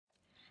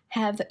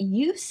Have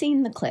you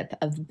seen the clip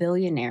of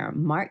billionaire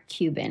Mark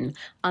Cuban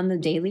on The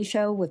Daily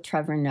Show with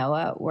Trevor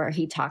Noah where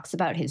he talks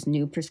about his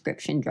new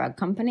prescription drug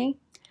company?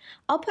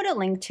 I'll put a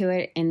link to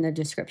it in the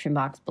description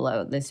box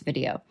below this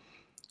video.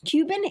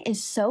 Cuban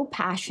is so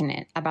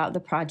passionate about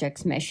the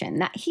project's mission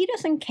that he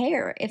doesn't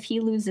care if he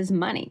loses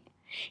money.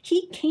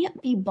 He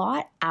can't be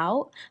bought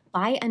out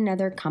by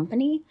another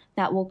company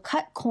that will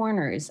cut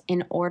corners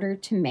in order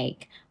to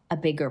make a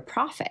bigger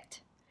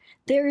profit.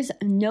 There's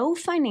no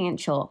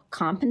financial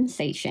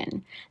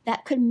compensation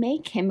that could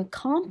make him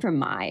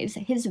compromise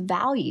his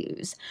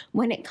values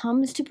when it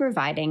comes to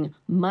providing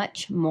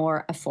much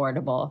more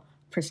affordable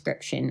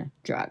prescription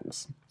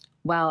drugs.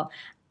 Well,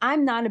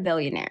 I'm not a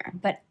billionaire,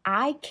 but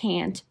I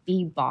can't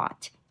be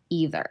bought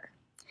either.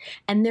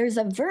 And there's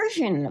a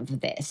version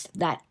of this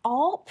that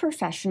all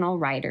professional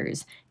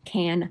writers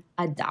can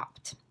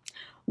adopt.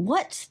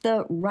 What's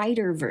the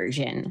writer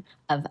version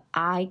of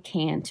I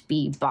can't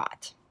be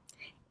bought?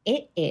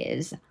 It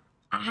is,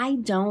 I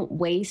don't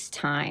waste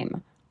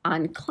time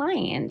on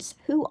clients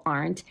who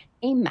aren't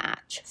a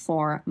match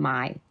for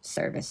my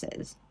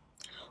services.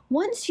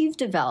 Once you've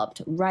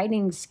developed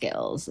writing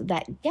skills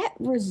that get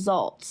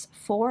results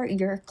for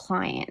your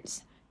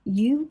clients,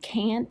 you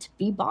can't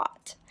be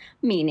bought,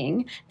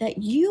 meaning that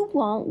you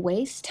won't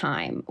waste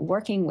time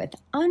working with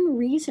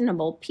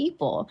unreasonable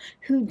people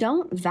who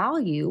don't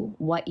value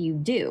what you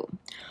do,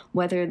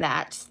 whether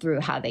that's through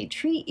how they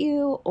treat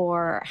you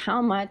or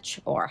how much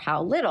or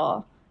how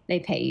little they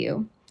pay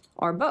you,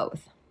 or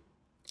both.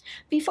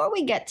 Before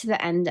we get to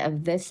the end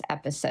of this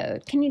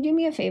episode, can you do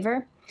me a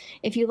favor?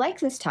 If you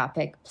like this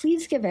topic,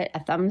 please give it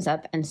a thumbs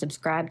up and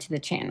subscribe to the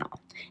channel.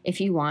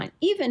 If you want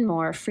even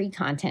more free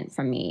content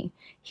from me,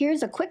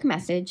 here's a quick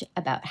message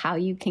about how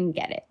you can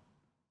get it.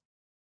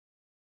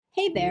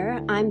 Hey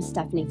there, I'm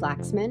Stefanie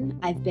Flaxman.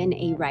 I've been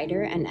a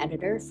writer and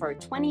editor for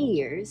 20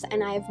 years,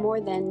 and I have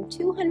more than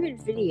 200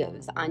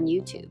 videos on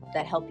YouTube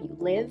that help you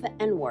live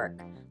and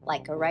work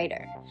like a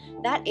writer.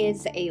 That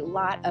is a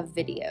lot of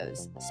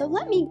videos, so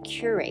let me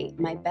curate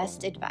my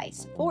best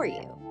advice for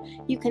you.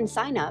 You can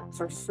sign up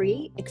for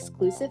free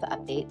exclusive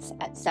updates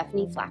at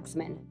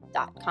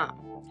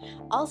stefanieflaxman.com.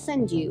 I'll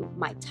send you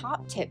my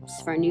top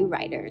tips for new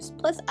writers,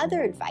 plus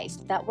other advice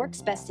that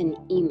works best in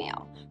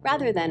email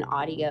rather than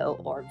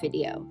audio or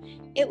video.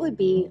 It would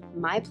be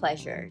my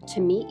pleasure to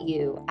meet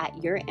you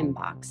at your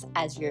inbox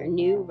as your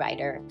new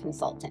writer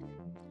consultant.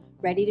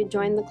 Ready to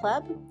join the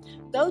club?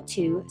 Go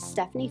to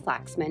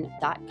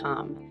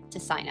stefanieflaxman.com to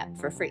sign up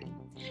for free.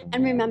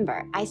 And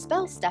remember, I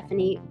spell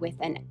Stefanie with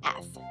an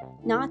F,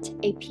 not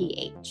a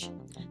PH.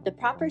 The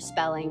proper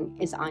spelling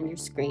is on your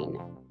screen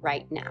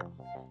right now.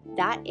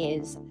 That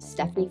is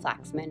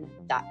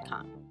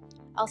stefanieflaxman.com.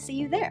 I'll see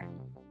you there.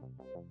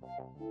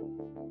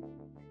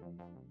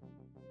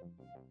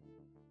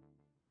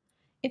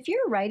 If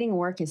your writing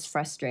work is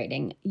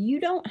frustrating, you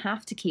don't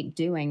have to keep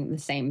doing the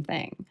same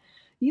thing.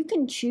 You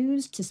can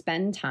choose to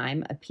spend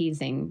time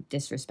appeasing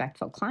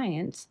disrespectful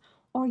clients,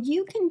 or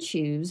you can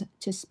choose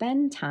to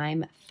spend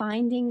time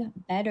finding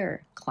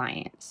better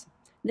clients.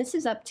 This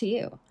is up to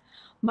you.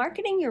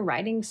 Marketing your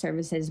writing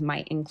services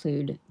might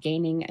include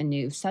gaining a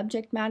new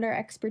subject matter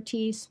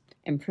expertise,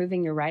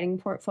 improving your writing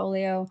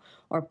portfolio,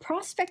 or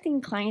prospecting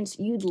clients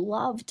you'd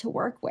love to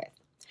work with.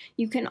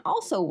 You can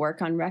also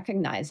work on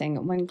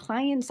recognizing when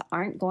clients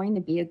aren't going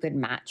to be a good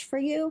match for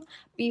you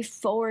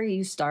before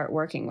you start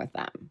working with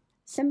them.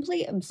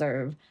 Simply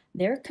observe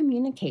their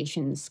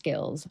communication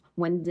skills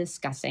when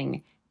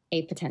discussing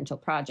a potential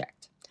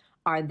project.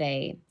 Are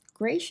they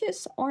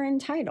gracious or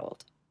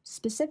entitled,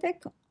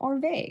 specific or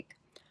vague,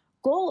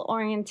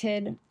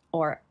 goal-oriented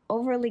or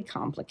overly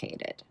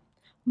complicated?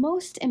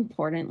 Most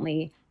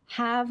importantly,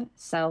 have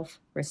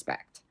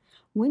self-respect.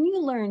 When you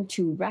learn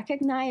to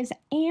recognize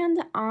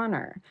and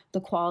honor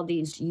the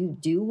qualities you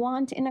do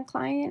want in a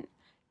client,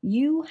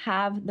 you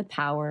have the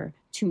power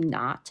to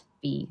not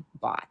be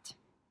bought.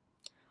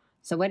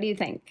 So what do you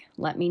think?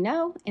 Let me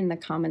know in the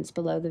comments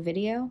below the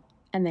video,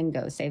 and then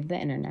go save the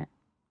internet.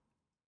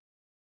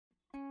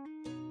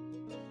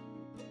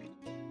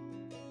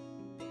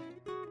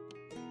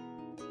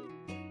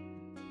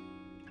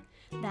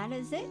 That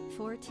is it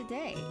for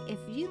today. If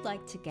you'd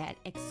like to get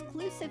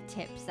exclusive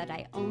tips that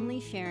I only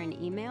share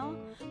in email,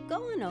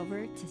 go on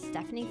over to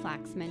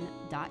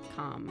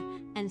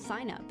stefanieflaxman.com and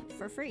sign up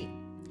for free.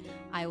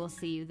 I will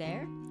see you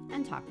there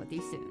and talk with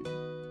you soon.